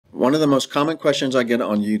One of the most common questions I get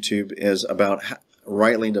on YouTube is about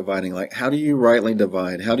rightly dividing. Like, how do you rightly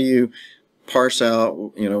divide? How do you parse out,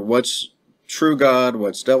 what's true God,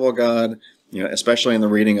 what's devil God, especially in the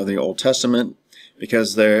reading of the Old Testament,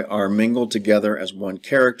 because they are mingled together as one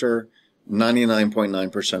character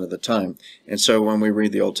 99.9% of the time. And so when we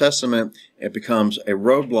read the Old Testament, it becomes a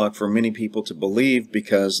roadblock for many people to believe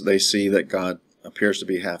because they see that God appears to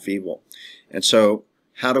be half evil. And so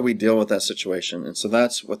how do we deal with that situation? And so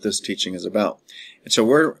that's what this teaching is about. And so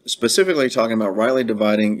we're specifically talking about rightly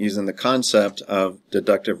dividing using the concept of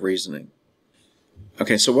deductive reasoning.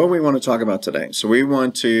 Okay, so what we want to talk about today. So we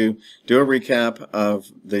want to do a recap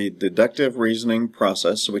of the deductive reasoning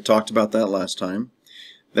process. So we talked about that last time.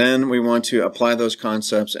 Then we want to apply those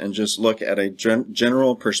concepts and just look at a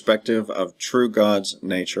general perspective of true God's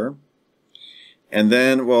nature. And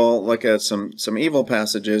then we'll look at some evil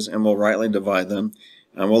passages and we'll rightly divide them.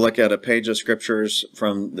 And we'll look at a page of scriptures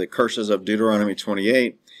from the curses of Deuteronomy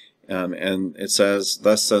 28. And it says,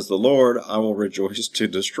 "Thus says the Lord, I will rejoice to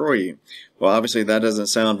destroy you." Well, obviously that doesn't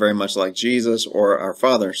sound very much like Jesus or our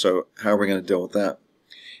Father. So how are we going to deal with that?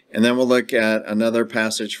 And then we'll look at another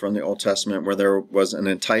passage from the Old Testament where there was an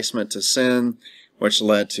enticement to sin, which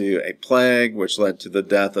led to a plague, which led to the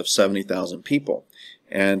death of 70,000 people.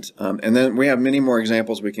 And then we have many more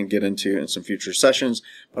examples we can get into in some future sessions,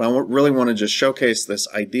 but I really want to just showcase this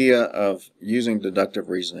idea of using deductive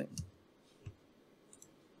reasoning.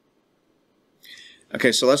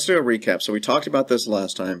 Okay, so let's do a recap. So we talked about this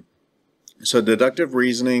last time. So deductive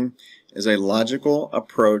reasoning is a logical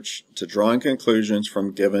approach to drawing conclusions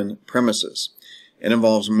from given premises. It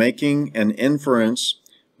involves making an inference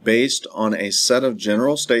based on a set of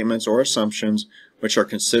general statements or assumptions which are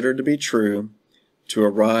considered to be true to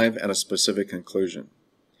arrive at a specific conclusion.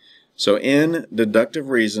 So in deductive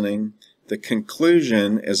reasoning, the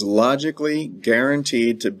conclusion is logically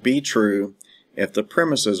guaranteed to be true if the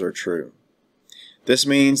premises are true. This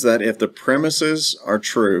means that if the premises are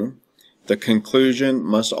true, the conclusion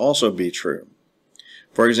must also be true.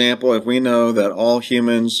 For example, if we know that all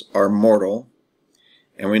humans are mortal,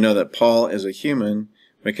 and we know that Paul is a human,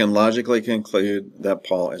 we can logically conclude that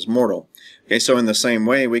Paul is mortal. Okay, so in the same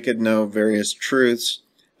way, we could know various truths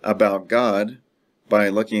about God by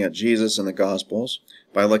looking at Jesus in the Gospels,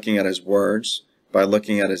 by looking at his words, by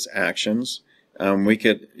looking at his actions. We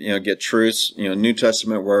could, get truths, New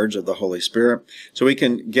Testament words of the Holy Spirit. So we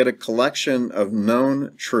can get a collection of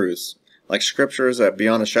known truths, like scriptures that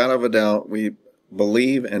beyond a shadow of a doubt we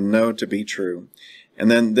believe and know to be true.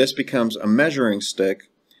 And then this becomes a measuring stick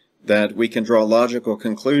that we can draw logical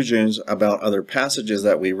conclusions about other passages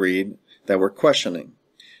that we read that we're questioning.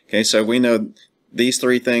 Okay, so we know these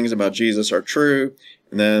three things about Jesus are true,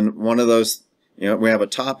 and then one of those, we have a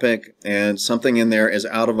topic and something in there is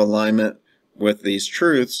out of alignment with these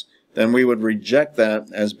truths, then we would reject that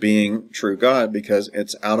as being true God because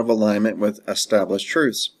it's out of alignment with established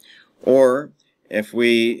truths. Or if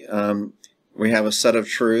we have a set of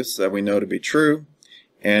truths that we know to be true,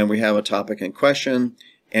 and we have a topic in question,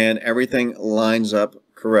 and everything lines up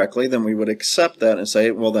correctly, then we would accept that and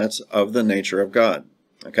say, well, that's of the nature of God.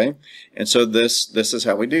 Okay, and so this is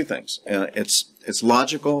how we do things. It's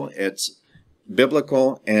logical, it's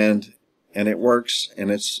biblical, and it works, and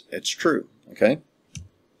it's true. Okay,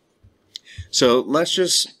 so let's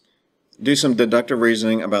just do some deductive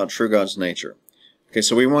reasoning about true God's nature. Okay,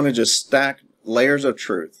 so we want to just stack layers of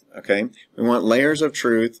truth. Okay, we want layers of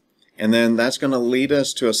truth, and then that's going to lead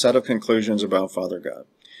us to a set of conclusions about Father God.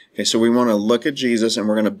 Okay, so we want to look at Jesus, and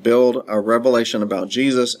we're going to build a revelation about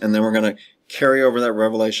Jesus, and then we're going to carry over that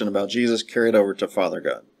revelation about Jesus, carry it over to Father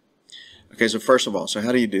God. Okay, so first of all, so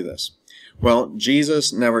how do you do this? Well,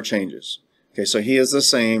 Jesus never changes. Okay, so he is the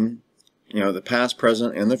same, the past,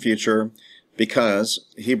 present, and the future, because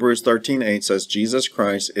Hebrews 13:8 says Jesus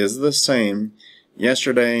Christ is the same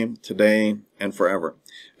yesterday, today, and forever.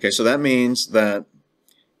 Okay, so that means that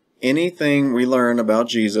anything we learn about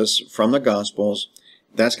Jesus from the Gospels,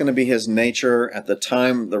 that's going to be his nature at the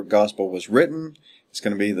time the Gospel was written. It's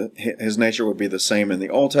going to be his nature would be the same in the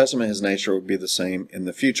Old Testament. His nature would be the same in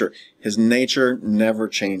the future. His nature never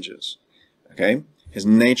changes. Okay? His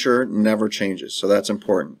nature never changes. So that's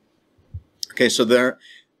important. Okay, so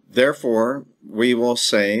therefore, we will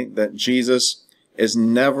say that Jesus is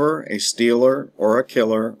never a stealer or a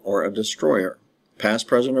killer or a destroyer, past,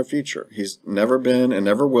 present, or future. He's never been and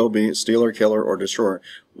never will be a stealer, killer, or destroyer.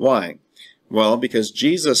 Why? Well, because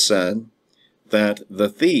Jesus said that the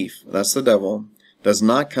thief, that's the devil, does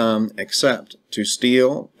not come except to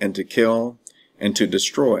steal and to kill and to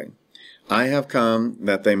destroy. I have come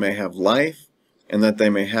that they may have life and that they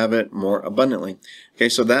may have it more abundantly. Okay,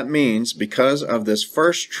 so that means because of this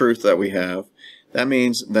first truth that we have, that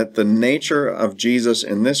means that the nature of Jesus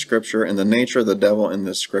in this scripture and the nature of the devil in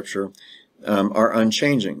this scripture are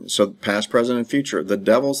unchanging. So past, present, and future. The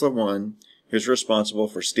devil's the one who's responsible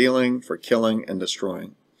for stealing, for killing, and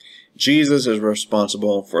destroying. Jesus is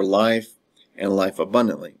responsible for life and life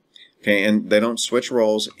abundantly. Okay, and they don't switch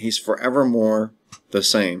roles. He's forevermore the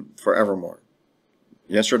same, forevermore.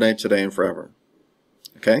 Yesterday, today, and forever.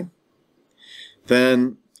 Okay?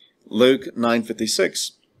 Then Luke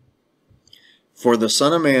 9:56. For the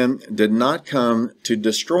Son of Man did not come to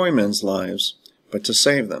destroy men's lives, but to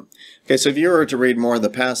save them. Okay, so if you were to read more of the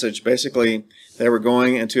passage, basically they were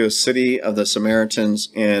going into a city of the Samaritans,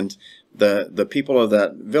 and the people of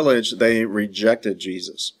that village, they rejected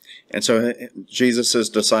Jesus. And so Jesus'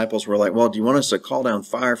 disciples were like, well, do you want us to call down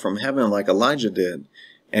fire from heaven like Elijah did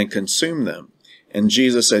and consume them? And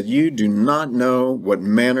Jesus said, you do not know what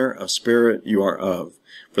manner of spirit you are of.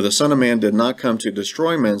 For the Son of Man did not come to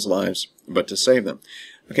destroy men's lives, but to save them.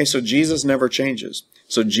 Okay, so Jesus never changes.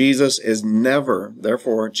 So Jesus is never,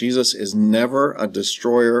 therefore, Jesus is never a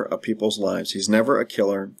destroyer of people's lives. He's never a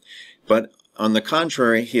killer. But on the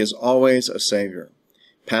contrary, he is always a savior.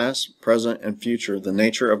 Past, present, and future, the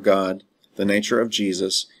nature of God, the nature of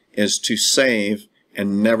Jesus, is to save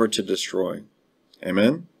and never to destroy.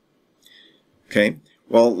 Amen? Okay,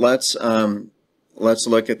 well, let's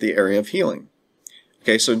look at the area of healing.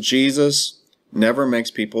 Okay, so Jesus never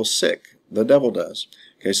makes people sick. The devil does.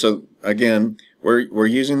 Okay, so again, we're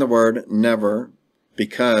using the word never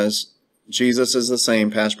because Jesus is the same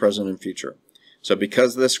past, present, and future. So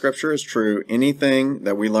because this scripture is true, anything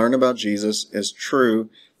that we learn about Jesus is true.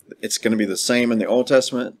 It's going to be the same in the Old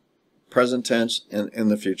Testament, present tense, and in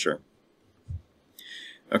the future.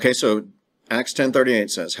 Okay, so Acts 10:38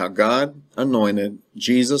 says, how God anointed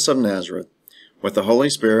Jesus of Nazareth with the Holy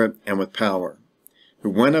Spirit and with power, who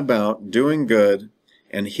went about doing good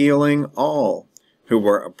and healing all who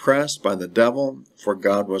were oppressed by the devil, for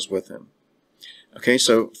God was with him. Okay,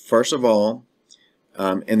 so first of all,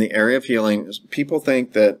 in the area of healing, people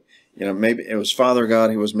think that, maybe it was Father God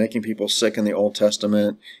who was making people sick in the Old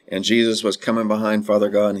Testament, and Jesus was coming behind Father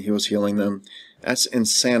God and he was healing them. That's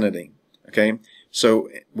insanity. Okay, so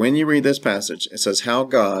when you read this passage, it says how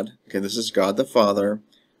God, okay, this is God the Father,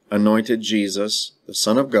 anointed Jesus, the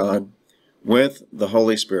Son of God, with the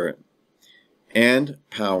Holy Spirit and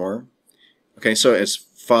power. Okay, so it's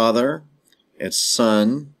Father, it's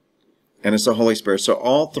Son, and it's the Holy Spirit. So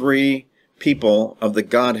all three people of the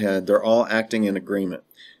Godhead, they're all acting in agreement.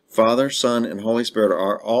 Father, Son, and Holy Spirit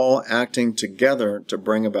are all acting together to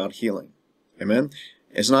bring about healing. Amen?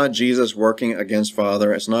 It's not Jesus working against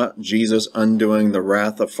Father. It's not Jesus undoing the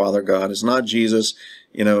wrath of Father God. It's not Jesus,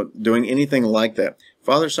 doing anything like that.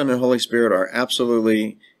 Father, Son, and Holy Spirit are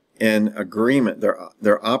absolutely in agreement.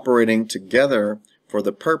 They're operating together for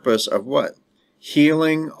the purpose of what?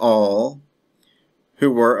 Healing all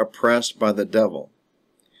who were oppressed by the devil.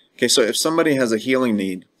 Okay, so if somebody has a healing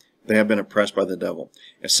need, they have been oppressed by the devil.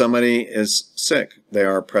 If somebody is sick, they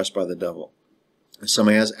are oppressed by the devil. If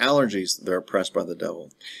somebody has allergies, they're oppressed by the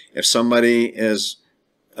devil. If somebody is,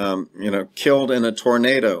 killed in a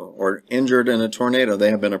tornado or injured in a tornado,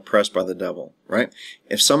 they have been oppressed by the devil, right?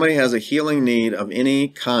 If somebody has a healing need of any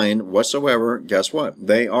kind whatsoever, guess what?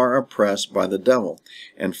 They are oppressed by the devil.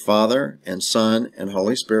 And Father and Son and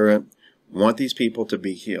Holy Spirit want these people to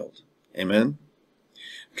be healed. Amen?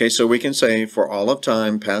 Okay, so we can say for all of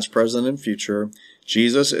time, past, present, and future,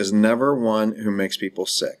 Jesus is never one who makes people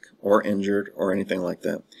sick or injured or anything like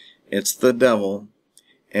that. It's the devil,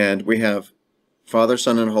 and we have Father,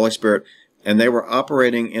 Son, and Holy Spirit, and they were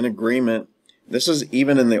operating in agreement. This is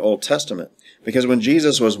even in the Old Testament, because when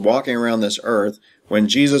Jesus was walking around this earth, when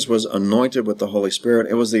Jesus was anointed with the Holy Spirit,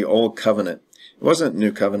 it was the Old Covenant. It wasn't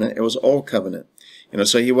New Covenant, it was Old Covenant.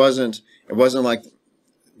 So it wasn't like,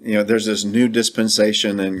 there's this new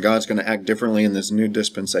dispensation and God's going to act differently in this new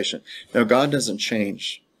dispensation. No, God doesn't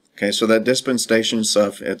change. Okay, so that dispensation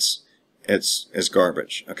stuff, it's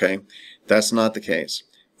garbage. Okay, that's not the case.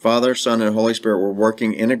 Father, Son, and Holy Spirit were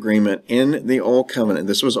working in agreement in the Old Covenant.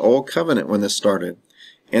 This was Old Covenant when this started.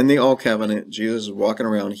 In the Old Covenant, Jesus was walking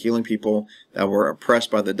around healing people that were oppressed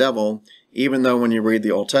by the devil, even though when you read the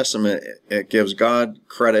Old Testament, it gives God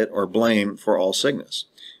credit or blame for all sickness.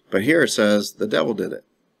 But here it says the devil did it.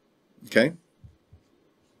 Okay?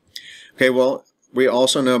 Okay, well, we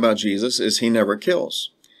also know about Jesus is he never kills.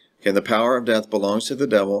 Okay, the power of death belongs to the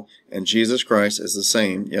devil, and Jesus Christ is the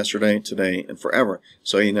same yesterday, today, and forever.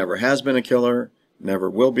 So he never has been a killer, never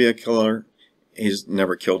will be a killer, He's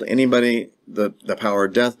never killed anybody. The power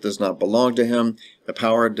of death does not belong to him. The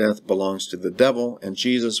power of death belongs to the devil, and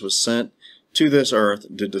Jesus was sent to this earth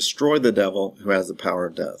to destroy the devil who has the power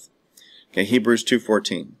of death. Okay, Hebrews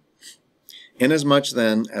 2:14. Inasmuch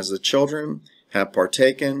then as the children have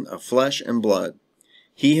partaken of flesh and blood,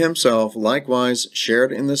 he himself likewise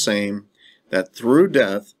shared in the same, that through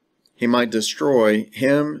death he might destroy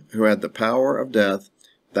him who had the power of death,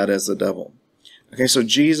 that is the devil. Okay, so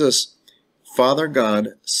Jesus, Father God,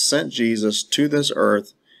 sent Jesus to this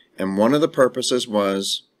earth, and one of the purposes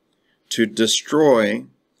was to destroy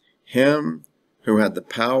him who had the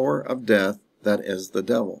power of death, that is the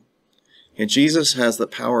devil. And Jesus has the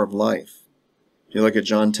power of life. If you look at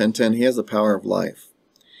John 10:10, he has the power of life.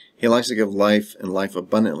 He likes to give life and life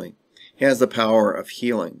abundantly. He has the power of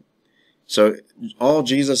healing. So all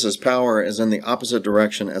Jesus' power is in the opposite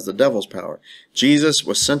direction as the devil's power. Jesus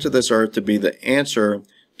was sent to this earth to be the answer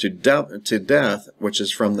to death, which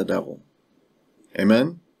is from the devil.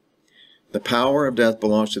 Amen? The power of death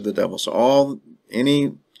belongs to the devil. So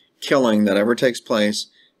any killing that ever takes place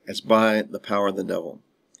is by the power of the devil.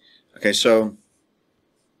 Okay, so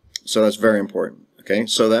that's very important. Okay,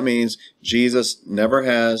 so that means Jesus never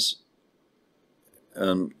has,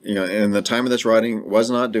 in the time of this writing, was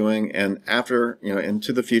not doing, and after,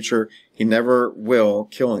 into the future, he never will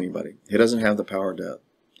kill anybody. He doesn't have the power of death.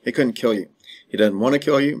 He couldn't kill you. He doesn't want to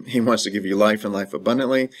kill you. He wants to give you life and life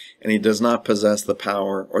abundantly, and he does not possess the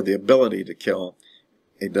power or the ability to kill.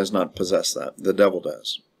 He does not possess that. The devil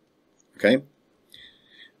does. Okay?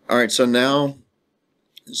 All right,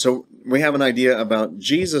 so we have an idea about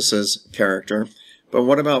Jesus's character, but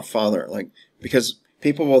what about Father? Because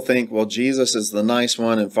people will think, well, Jesus is the nice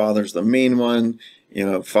one and Father's the mean one.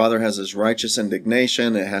 Father has his righteous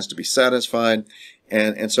indignation. It has to be satisfied.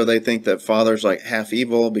 And so they think that Father's like half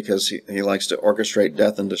evil because he likes to orchestrate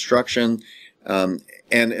death and destruction. And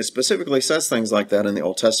it specifically says things like that in the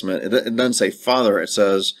Old Testament. It doesn't say Father. It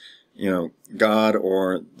says, God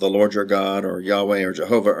or the Lord your God or Yahweh or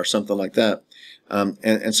Jehovah or something like that.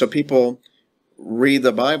 And so people read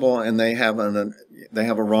the Bible and they have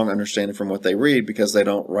a wrong understanding from what they read because they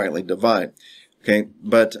don't rightly divide. Okay,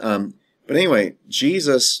 but anyway,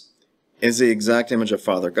 Jesus is the exact image of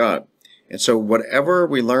Father God, and so whatever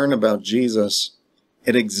we learn about Jesus,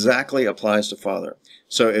 it exactly applies to Father.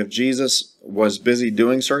 So if Jesus was busy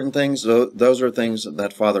doing certain things, those are things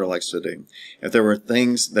that Father likes to do. If there were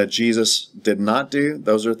things that Jesus did not do,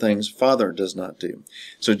 those are things Father does not do.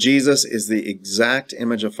 So Jesus is the exact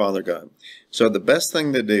image of Father God. So the best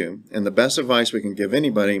thing to do, and the best advice we can give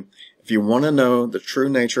anybody, if you want to know the true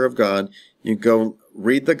nature of God, you go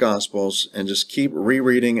read the Gospels and just keep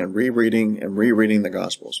rereading and rereading and rereading the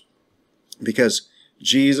Gospels. Because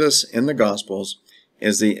Jesus in the Gospels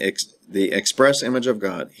is the express image of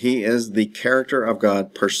God. He is the character of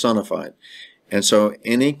God personified. And so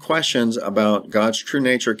any questions about God's true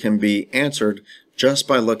nature can be answered just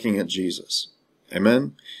by looking at Jesus.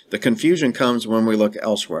 Amen? The confusion comes when we look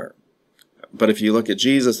elsewhere. But if you look at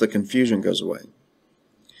Jesus, the confusion goes away.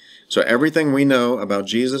 So everything we know about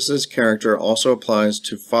Jesus' character also applies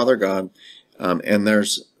to Father God. And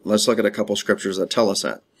let's look at a couple scriptures that tell us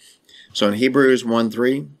that. So in Hebrews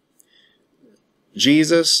 1:3,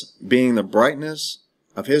 Jesus being the brightness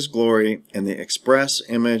of his glory and the express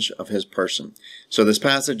image of his person. So this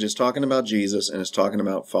passage is talking about Jesus and it's talking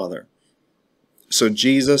about Father. So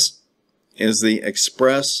Jesus is the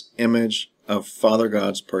express image of Father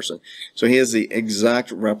God's person. So he is the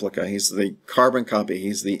exact replica. He's the carbon copy.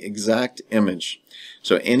 He's the exact image.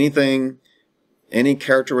 So any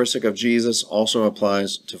characteristic of Jesus also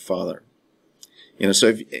applies to Father.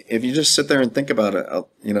 So if you just sit there and think about it,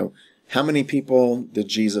 how many people did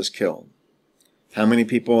Jesus kill? How many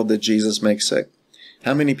people did Jesus make sick?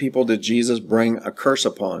 How many people did Jesus bring a curse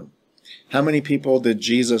upon? How many people did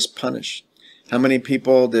Jesus punish? How many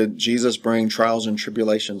people did Jesus bring trials and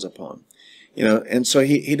tribulations upon? And so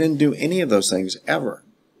he didn't do any of those things ever.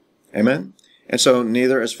 Amen? And so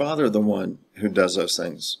neither is Father the one who does those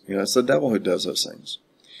things. It's the devil who does those things.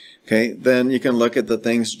 Okay, then you can look at the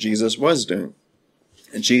things Jesus was doing.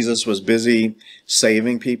 And Jesus was busy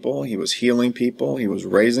saving people. He was healing people. He was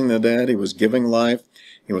raising the dead. He was giving life.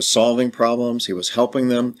 He was solving problems. He was helping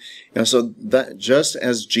them. So that just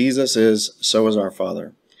as Jesus is, so is our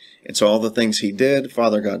Father. And so all the things he did,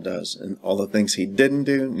 Father God does. And all the things he didn't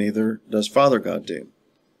do, neither does Father God do.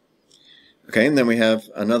 Okay, and then we have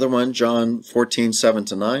another one, John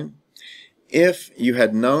 14:7-9. If you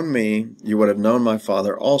had known me, you would have known my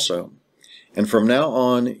Father also. And from now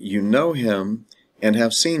on, you know him and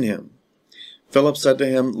have seen him. Philip said to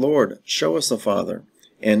him, Lord, show us the Father,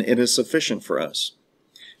 and it is sufficient for us.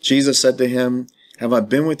 Jesus said to him, "Have I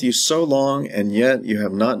been with you so long, and yet you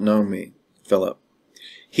have not known me, Philip?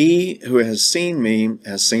 He who has seen me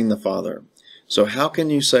has seen the Father. So how can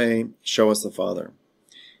you say, 'Show us the Father'?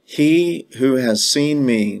 He who has seen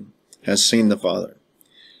me has seen the Father."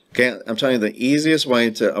 Okay, I'm telling you, the easiest way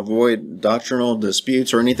to avoid doctrinal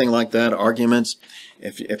disputes or anything like that, arguments,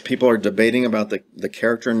 if people are debating about the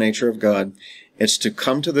character and nature of God, it's to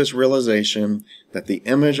come to this realization that the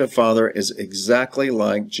image of Father is exactly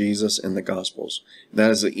like Jesus in the Gospels.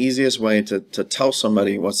 That is the easiest way to tell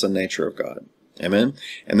somebody what's the nature of God. Amen?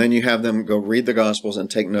 And then you have them go read the Gospels and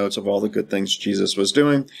take notes of all the good things Jesus was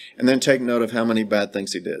doing, and then take note of how many bad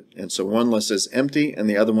things he did. And so one list is empty, and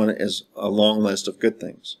the other one is a long list of good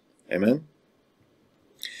things. Amen?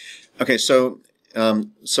 Okay, so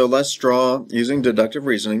let's draw using deductive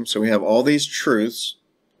reasoning. So we have all these truths,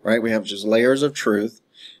 right? We have just layers of truth.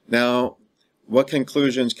 Now, what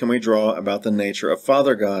conclusions can we draw about the nature of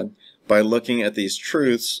Father God by looking at these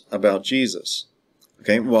truths about Jesus?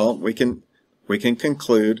 Okay, well, we can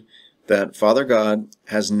conclude that Father God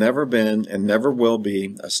has never been and never will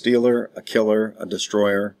be a stealer, a killer, a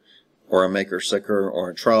destroyer, or a maker-sicker, or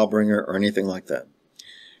a trial bringer, or anything like that.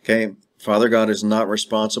 Okay, Father God is not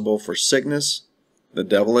responsible for sickness. The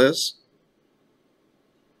devil is.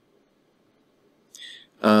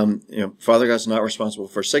 Father God's not responsible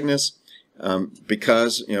for sickness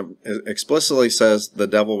because, it explicitly says the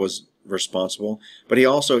devil was responsible, but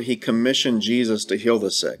he commissioned Jesus to heal the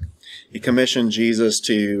sick. He commissioned Jesus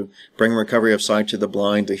to bring recovery of sight to the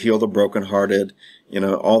blind, to heal the brokenhearted,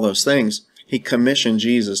 all those things. He commissioned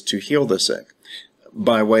Jesus to heal the sick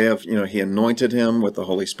by way of, he anointed him with the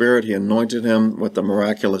Holy Spirit. He anointed him with the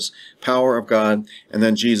miraculous power of God. And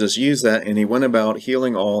then Jesus used that, and he went about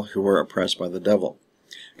healing all who were oppressed by the devil.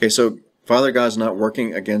 Okay, so Father God's not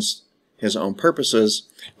working against his own purposes,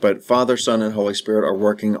 but Father, Son, and Holy Spirit are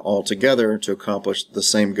working all together to accomplish the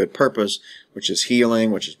same good purpose, which is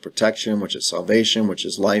healing, which is protection, which is salvation, which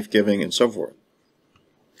is life-giving, and so forth.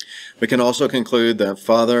 We can also conclude that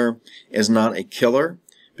Father is not a killer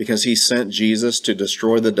because he sent Jesus to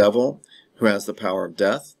destroy the devil who has the power of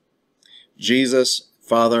death. Jesus,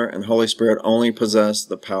 Father, and Holy Spirit only possess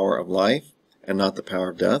the power of life and not the power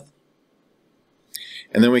of death.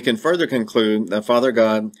 And then we can further conclude that Father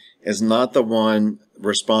God is not the one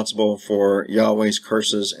responsible for Yahweh's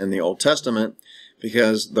curses in the Old Testament,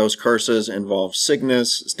 because those curses involve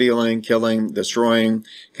sickness, stealing, killing, destroying,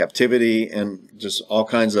 captivity, and just all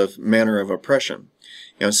kinds of manner of oppression.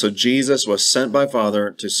 So Jesus was sent by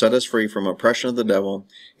Father to set us free from oppression of the devil.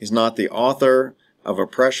 He's not the author of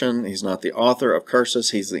oppression. He's not the author of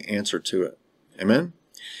curses. He's the answer to it. Amen?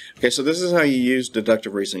 Okay, so this is how you use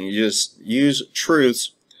deductive reasoning. You just use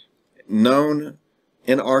truths, known,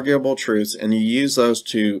 inarguable truths, and you use those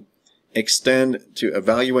to extend, to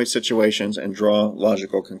evaluate situations and draw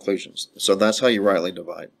logical conclusions. So that's how you rightly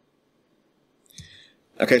divide.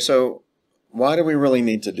 Okay, so why do we really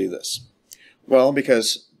need to do this? Well,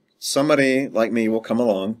 because somebody like me will come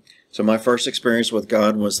along. So my first experience with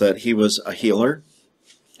God was that he was a healer.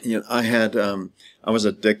 I was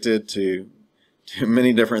addicted to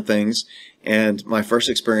many different things. And my first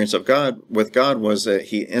experience with God was that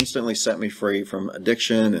he instantly set me free from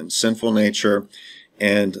addiction and sinful nature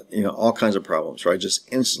and, all kinds of problems, right? Just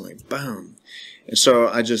instantly, boom. And so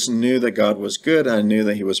I just knew that God was good. I knew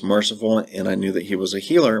that he was merciful, and I knew that he was a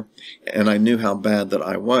healer, and I knew how bad that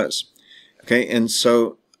I was. Okay. And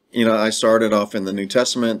so, I started off in the New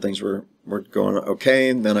Testament. Things were going okay.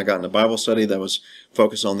 And then I got into Bible study that was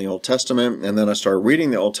focused on the Old Testament. And then I started reading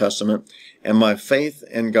the Old Testament, and my faith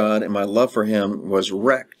in God and my love for him was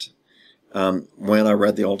wrecked when I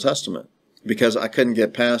read the Old Testament, because I couldn't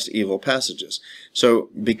get past evil passages. So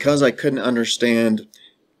because I couldn't understand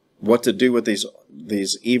what to do with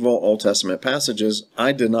these evil Old Testament passages,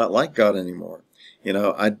 I did not like God anymore.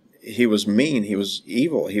 He was mean, he was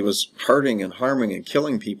evil, he was hurting and harming and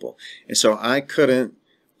killing people. And so I couldn't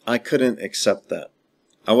accept that.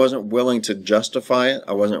 I wasn't willing to justify it.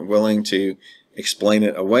 I wasn't willing to explain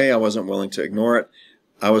it away. I wasn't willing to ignore it.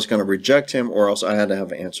 I was going to reject him, or else I had to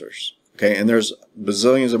have answers. Okay, and there's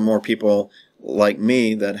bazillions of more people like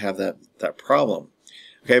me that have that problem.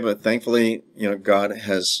 Okay, but thankfully, God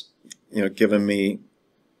has, given me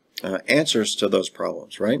answers to those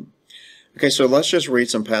problems, right? Okay, so let's just read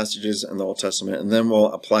some passages in the Old Testament, and then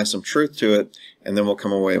we'll apply some truth to it, and then we'll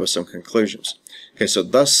come away with some conclusions. Okay, so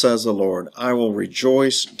thus says the Lord, I will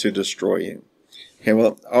rejoice to destroy you. Okay,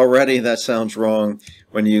 well, already that sounds wrong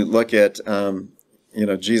when you look at,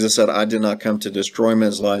 Jesus said, I did not come to destroy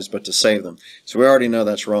men's lives, but to save them. So we already know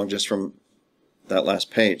that's wrong just from that last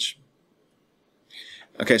page.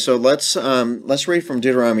 Okay, so let's read from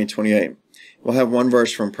Deuteronomy 28. We'll have one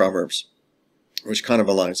verse from Proverbs, which kind of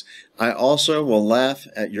aligns. I also will laugh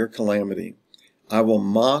at your calamity. I will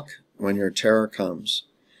mock when your terror comes.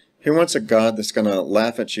 Who wants a God that's going to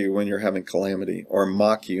laugh at you when you're having calamity, or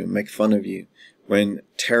mock you and make fun of you when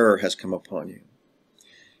terror has come upon you?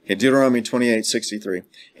 Okay, Deuteronomy 28:63.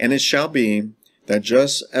 And it shall be that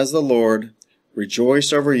just as the Lord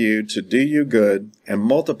rejoiced over you to do you good and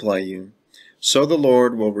multiply you, so the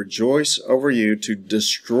Lord will rejoice over you to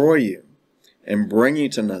destroy you and bring you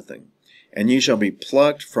to nothing, and ye shall be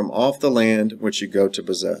plucked from off the land which you go to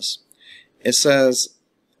possess. It says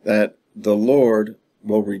that the Lord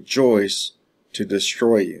will rejoice to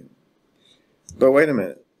destroy you. But wait a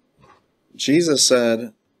minute. Jesus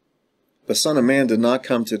said, the Son of Man did not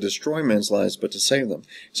come to destroy men's lives, but to save them.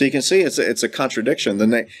 So you can see it's a contradiction.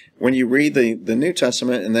 When you read the New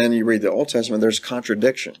Testament and then you read the Old Testament, there's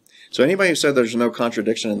contradiction. So anybody who said there's no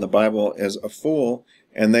contradiction in the Bible is a fool,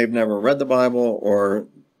 and they've never read the Bible, or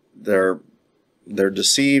they're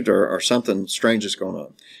deceived, or something strange is going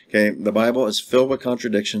on. Okay, the Bible is filled with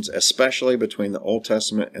contradictions, especially between the Old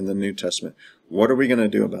Testament and the New Testament. What are we going to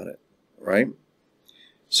do about it, right?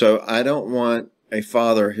 So I don't want a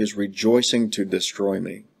father who's rejoicing to destroy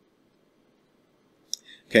me.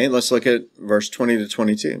 Okay, let's look at verse 20 to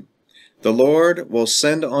 22. The Lord will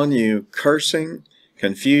send on you cursing,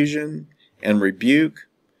 confusion, and rebuke,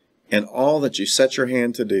 and all that you set your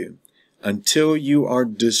hand to do, until you are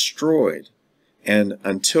destroyed, and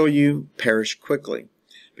until you perish quickly,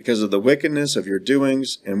 because of the wickedness of your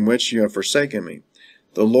doings in which you have forsaken me.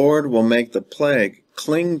 The Lord will make the plague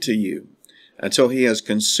cling to you until he has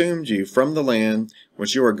consumed you from the land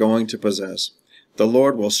which you are going to possess. The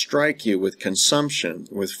Lord will strike you with consumption,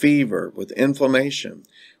 with fever, with inflammation,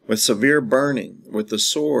 with severe burning, with the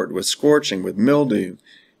sword, with scorching, with mildew.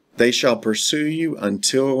 They shall pursue you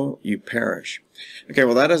until you perish. Okay,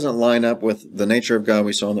 well, that doesn't line up with the nature of God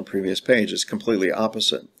we saw on the previous page. It's completely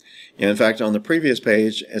opposite. And in fact, on the previous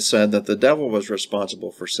page, it said that the devil was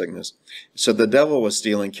responsible for sickness. So the devil was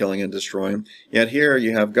stealing, killing, and destroying. Yet here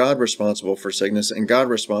you have God responsible for sickness and God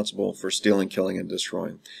responsible for stealing, killing, and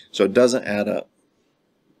destroying. So it doesn't add up.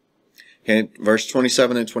 Okay, verse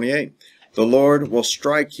 27 and 28. The Lord will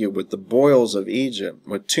strike you with the boils of Egypt,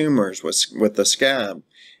 with tumors, with the scab,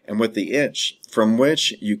 and with the itch, from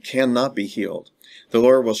which you cannot be healed. The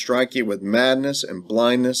Lord will strike you with madness and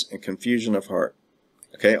blindness and confusion of heart.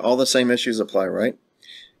 Okay, all the same issues apply, right?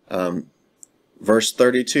 Verse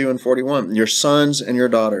 32 and 41. Your sons and your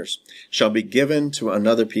daughters shall be given to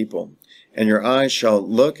another people, and your eyes shall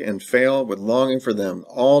look and fail with longing for them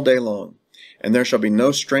all day long, and there shall be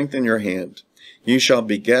no strength in your hand. You shall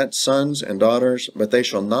beget sons and daughters, but they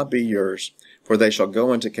shall not be yours, for they shall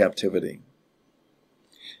go into captivity.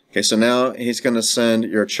 Okay, so now he's going to send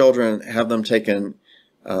your children, have them taken,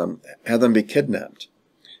 have them be kidnapped.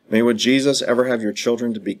 I mean, would Jesus ever have your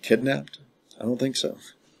children to be kidnapped? I don't think so.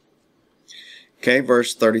 Okay,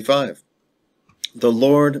 verse 35. The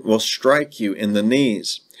Lord will strike you in the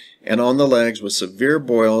knees and on the legs with severe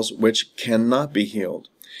boils which cannot be healed,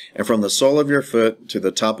 and from the sole of your foot to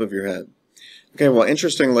the top of your head. Okay, well,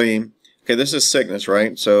 interestingly, okay, this is sickness,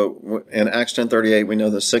 right? So in Acts 10:38, we know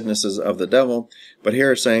the sickness is of the devil, but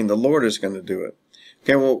here it's saying the Lord is going to do it.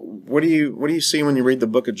 Okay, well, what do you see when you read the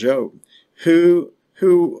book of Job? Who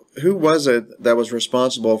was it that was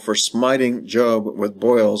responsible for smiting Job with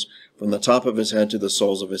boils from the top of his head to the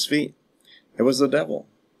soles of his feet? It was the devil.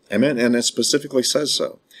 Amen? And it specifically says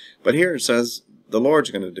so. But here it says the Lord's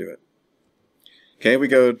going to do it. Okay, we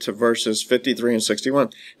go to verses 53 and 61.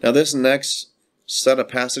 Now this next set of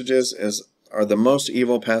passages are the most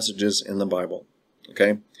evil passages in the Bible.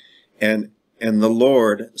 Okay? And the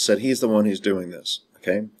Lord said he's the one who's doing this.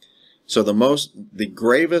 Okay? So the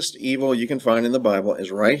gravest evil you can find in the Bible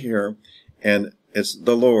is right here, and it's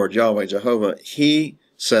the Lord, Yahweh, Jehovah. He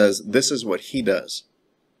says this is what he does.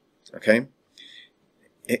 Okay?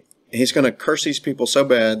 He's going to curse these people so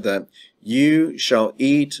bad that you shall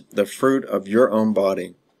eat the fruit of your own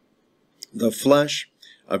body, the flesh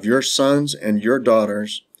of your sons and your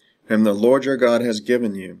daughters, whom the Lord your God has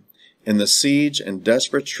given you, in the siege and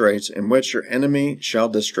desperate straits in which your enemy shall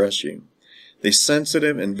distress you. The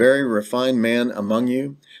sensitive and very refined man among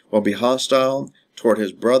you will be hostile toward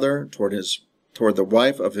his brother, toward the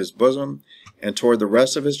wife of his bosom, and toward the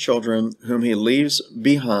rest of his children whom he leaves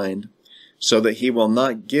behind, so that he will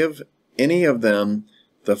not give any of them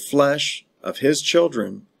the flesh of his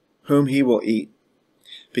children whom he will eat,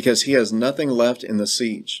 because he has nothing left in the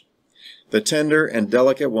siege. The tender and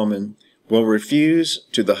delicate woman will refuse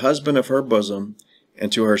to the husband of her bosom,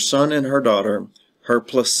 and to her son and her daughter, her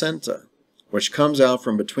placenta, which comes out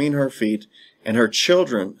from between her feet, and her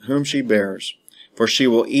children whom she bears, for she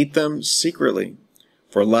will eat them secretly,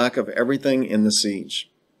 for lack of everything in the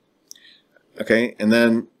siege. Okay, and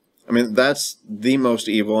then, that's the most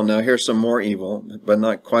evil. Now here's some more evil, but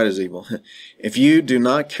not quite as evil. If you do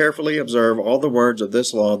not carefully observe all the words of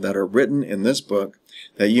this law that are written in this book,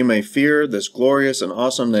 that you may fear this glorious and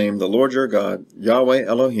awesome name, the Lord your God, Yahweh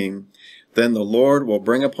Elohim, then the Lord will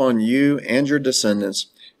bring upon you and your descendants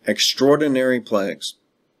extraordinary plagues,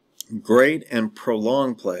 great and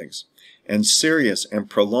prolonged plagues, and serious and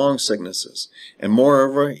prolonged sicknesses. And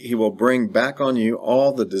moreover, he will bring back on you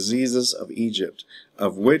all the diseases of Egypt,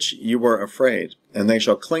 of which you were afraid, and they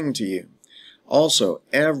shall cling to you. Also,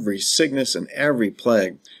 every sickness and every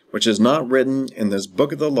plague, which is not written in this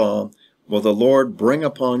book of the law, will the Lord bring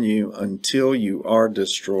upon you until you are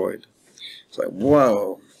destroyed. It's like,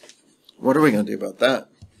 whoa, what are we going to do about that?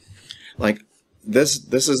 Like, this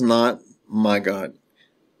is not my God.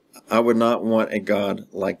 I would not want a God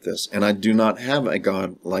like this, and I do not have a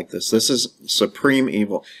God like this. This is supreme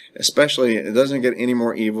evil. Especially, it doesn't get any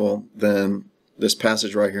more evil than this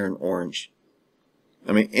passage right here in orange.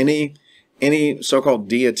 Any so-called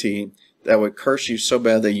deity that would curse you so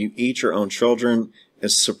bad that you eat your own children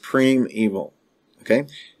is supreme evil. Okay?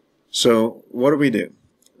 So what do?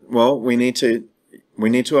 Well, we need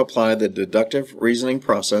to apply the deductive reasoning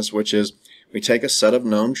process, which is we take a set of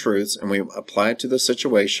known truths and we apply it to the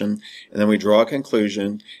situation, and then we draw a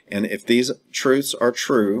conclusion. And if these truths are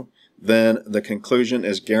true, then the conclusion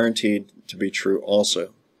is guaranteed to be true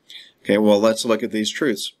also. Okay, well, let's look at these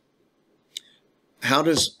truths. How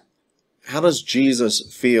does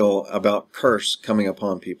Jesus feel about curse coming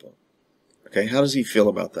upon people? Okay, how does he feel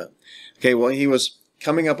about that? Okay, well, he was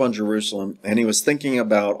coming up on Jerusalem, and he was thinking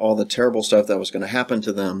about all the terrible stuff that was going to happen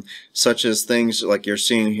to them, such as things like you're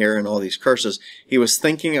seeing here and all these curses. He was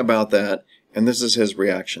thinking about that, and this is his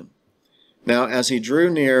reaction. Now, as he drew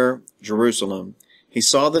near Jerusalem, he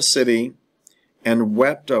saw the city and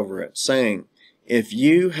wept over it, saying, "If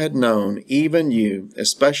you had known, even you,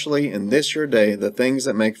 especially in this your day, the things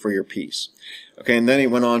that make for your peace." Okay, and then he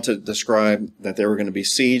went on to describe that they were going to be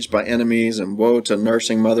sieged by enemies, and woe to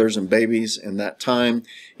nursing mothers and babies in that time.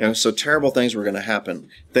 So terrible things were going to happen,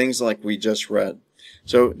 things like we just read.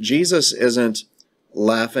 So Jesus isn't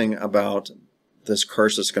laughing about this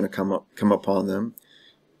curse that's going to come upon them.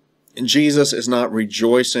 And Jesus is not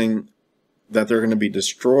rejoicing that they're going to be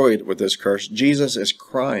destroyed with this curse. Jesus is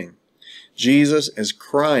crying. Jesus is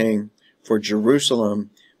crying for Jerusalem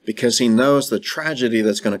because he knows the tragedy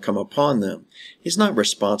that's going to come upon them. He's not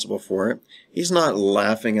responsible for it. He's not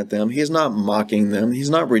laughing at them. He's not mocking them. He's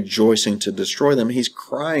not rejoicing to destroy them. He's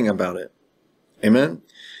crying about it. Amen?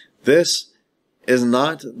 This is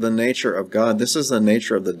not the nature of God. This is the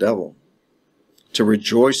nature of the devil. To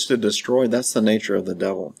rejoice to destroy, that's the nature of the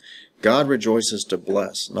devil. God rejoices to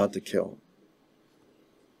bless, not to kill.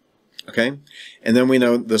 Okay? And then we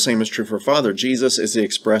know the same is true for Father. Jesus is the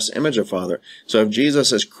express image of Father. So if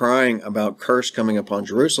Jesus is crying about curse coming upon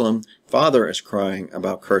Jerusalem, Father is crying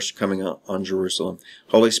about curse coming on Jerusalem.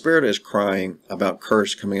 Holy Spirit is crying about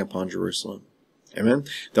curse coming upon Jerusalem. Amen?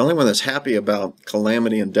 The only one that's happy about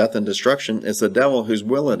calamity and death and destruction is the devil, whose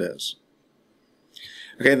will it is.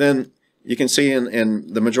 Okay, then you can see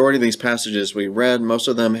in the majority of these passages we read, most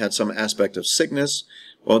of them had some aspect of sickness.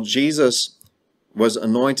 Well, Jesus was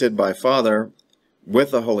anointed by Father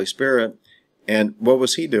with the Holy Spirit, and what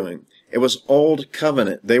was he doing? It was old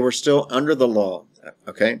covenant. They were still under the law.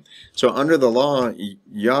 Okay? So under the law,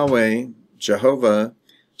 Yahweh, Jehovah,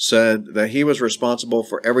 said that he was responsible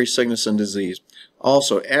for every sickness and disease.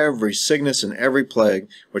 Also, every sickness and every plague,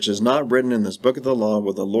 which is not written in this book of the law,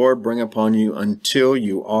 will the Lord bring upon you until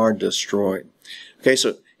you are destroyed. Okay,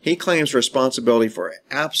 so he claims responsibility for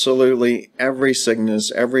absolutely every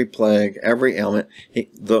sickness, every plague, every ailment.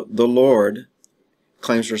 The Lord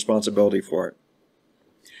claims responsibility for it.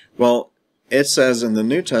 Well, it says in the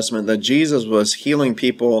New Testament that Jesus was healing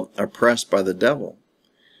people oppressed by the devil.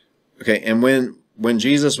 Okay, and when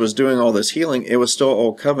Jesus was doing all this healing, it was still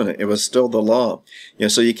old covenant. It was still the law.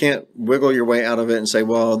 So you can't wiggle your way out of it and say,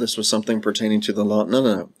 well, this was something pertaining to the law.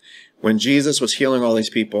 No. When Jesus was healing all these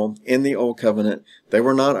people in the old covenant, they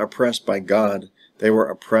were not oppressed by God. They were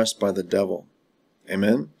oppressed by the devil.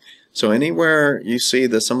 Amen? So anywhere you see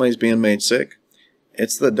that somebody's being made sick,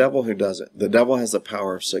 it's the devil who does it. The devil has the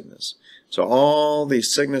power of sickness. So all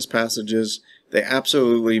these sickness passages, they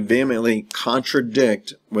absolutely vehemently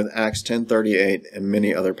contradict with Acts 10:38 and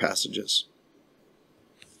many other passages.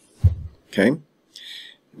 Okay?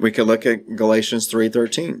 We could look at Galatians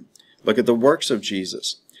 3:13. Look at the works of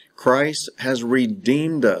Jesus. Christ has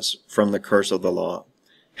redeemed us from the curse of the law.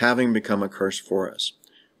 having become a curse for us.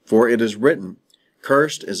 For it is written,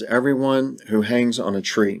 cursed is everyone who hangs on a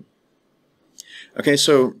tree. Okay,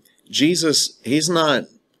 so Jesus, he's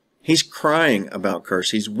crying about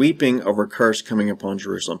curse. He's weeping over curse coming upon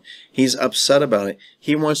Jerusalem. He's upset about it.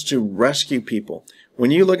 He wants to rescue people.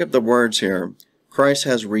 When you look at the words here, Christ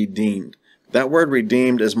has redeemed. That word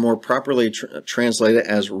redeemed is more properly translated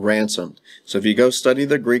as ransomed. So if you go study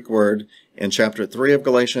the Greek word in chapter 3 of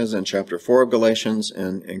Galatians and chapter 4 of Galatians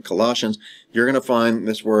and in Colossians, you're going to find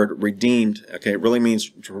this word redeemed. Okay, it really means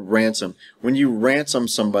to ransom. When you ransom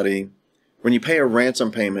somebody, when you pay a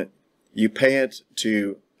ransom payment, you pay it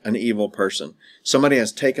to an evil person. Somebody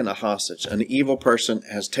has taken a hostage. An evil person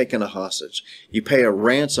has taken a hostage. You pay a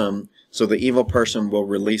ransom so the evil person will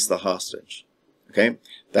release the hostage. Okay?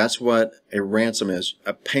 That's what a ransom is.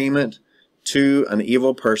 A payment to an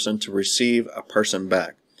evil person to receive a person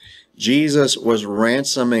back. Jesus was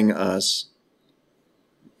ransoming us,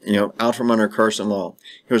 out from under curse and law.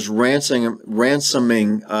 He was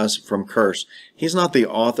ransoming us from curse. He's not the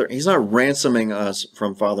author. He's not ransoming us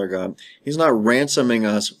from Father God. He's not ransoming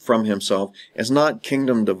us from himself. It's not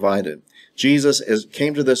kingdom divided. Jesus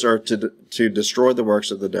came to this earth to destroy the works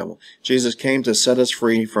of the devil. Jesus came to set us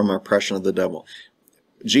free from oppression of the devil.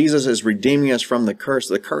 Jesus is redeeming us from the curse.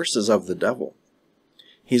 The curse is of the devil.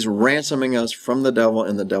 He's ransoming us from the devil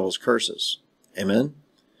and the devil's curses. Amen?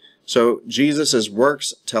 So Jesus'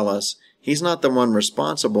 works tell us he's not the one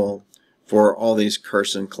responsible for all these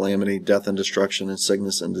curse and calamity, death and destruction and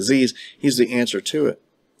sickness and disease. He's the answer to it.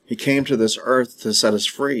 He came to this earth to set us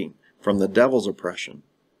free from the devil's oppression.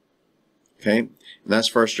 Okay? And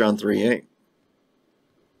that's 1 John 3:8.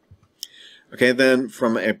 Okay, then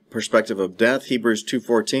from a perspective of death, Hebrews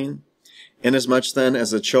 2:14. Inasmuch then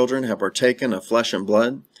as the children have partaken of flesh and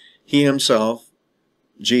blood, he himself,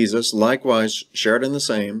 Jesus, likewise shared in the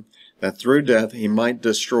same, that through death he might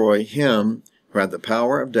destroy him who had the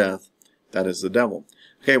power of death, that is the devil.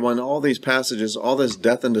 Okay, well, in all these passages, all this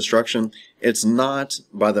death and destruction, it's not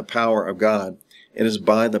by the power of God. It is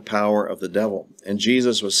by the power of the devil. And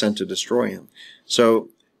Jesus was sent to destroy him. So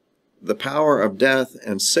the power of death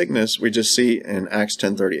and sickness, we just see in Acts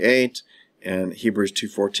 10:38 and Hebrews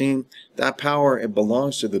 2:14, that power, it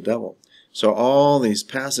belongs to the devil. So all these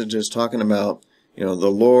passages talking about, the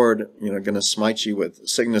Lord, going to smite you with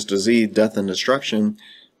sickness, disease, death, and destruction,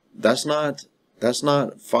 that's not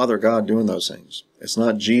Father God doing those things. It's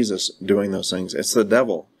not Jesus doing those things. It's the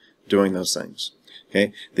devil doing those things.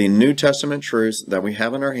 Okay? The New Testament truths that we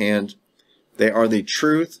have in our hand, they are the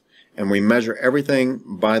truth, and we measure everything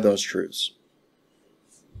by those truths.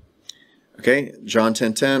 Okay? John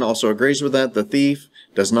 10:10 also agrees with that. The thief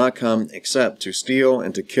does not come except to steal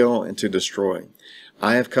and to kill and to destroy.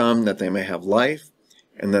 I have come that they may have life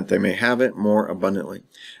and that they may have it more abundantly.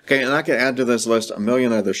 Okay, and I could add to this list a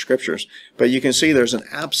million other scriptures, but you can see there's an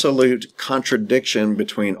absolute contradiction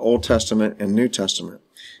between Old Testament and New Testament.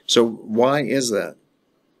 So why is that?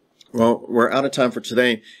 Well, we're out of time for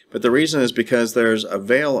today, but the reason is because there's a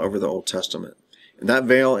veil over the Old Testament. And that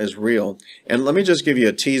veil is real. And let me just give you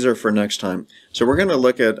a teaser for next time. So we're going to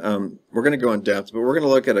look at, we're going to go in depth, but we're going to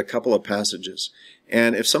look at a couple of passages.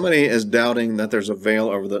 And if somebody is doubting that there's a veil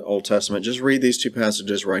over the Old Testament, just read these two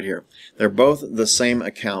passages right here. They're both the same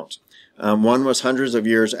account. One was hundreds of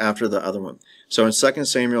years after the other one. So in 2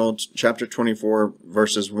 Samuel chapter 24,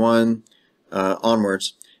 verses 1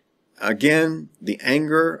 onwards, again, the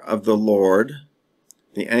anger of the Lord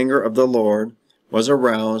was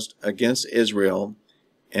aroused against Israel,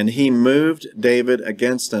 and he moved David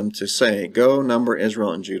against them to say, go number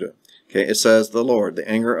Israel and Judah. Okay, it says the Lord, the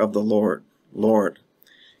anger of the Lord.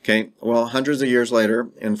 Okay, well, hundreds of years later,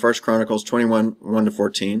 in 1 Chronicles 21,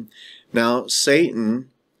 1-14, now Satan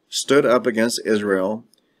stood up against Israel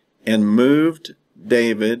and moved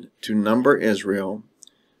David to number Israel.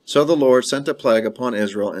 So the Lord sent a plague upon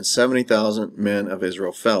Israel, and 70,000 men of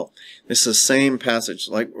Israel fell. It's the same passage.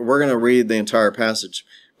 Like, we're going to read the entire passage,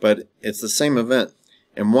 but it's the same event.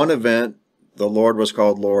 In one event, the Lord was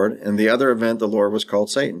called Lord. In the other event, the Lord was called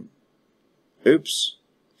Satan. Oops.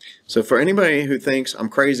 So for anybody who thinks I'm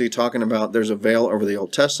crazy talking about there's a veil over the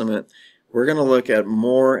Old Testament, we're going to look at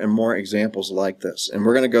more and more examples like this. And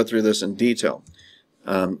we're going to go through this in detail.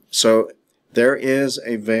 So there is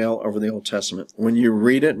a veil over the Old Testament. When you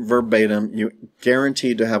read it verbatim, you're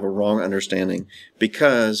guaranteed to have a wrong understanding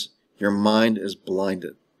because your mind is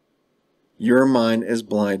blinded. Your mind is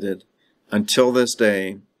blinded until this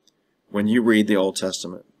day when you read the Old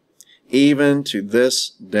Testament. Even to this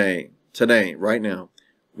day, today, right now,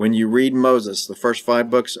 when you read Moses, the first 5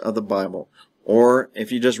 books of the Bible, Or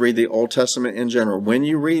if you just read the Old Testament in general, when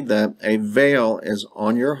you read that, a veil is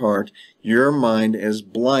on your heart, your mind is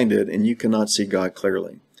blinded, and you cannot see God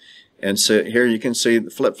clearly. And so here you can see the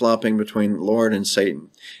flip-flopping between Lord and Satan.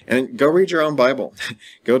 And go read your own Bible.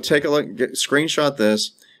 Go take a look, screenshot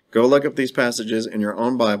this, go look up these passages in your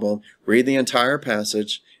own Bible, read the entire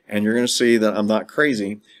passage, and you're going to see that I'm not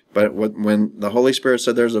crazy. But when the Holy Spirit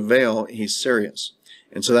said there's a veil, he's serious.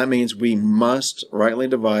 And so that means we must rightly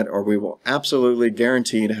divide, or we will absolutely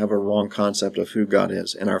guarantee to have a wrong concept of who God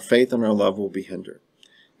is. And our faith and our love will be hindered.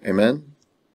 Amen?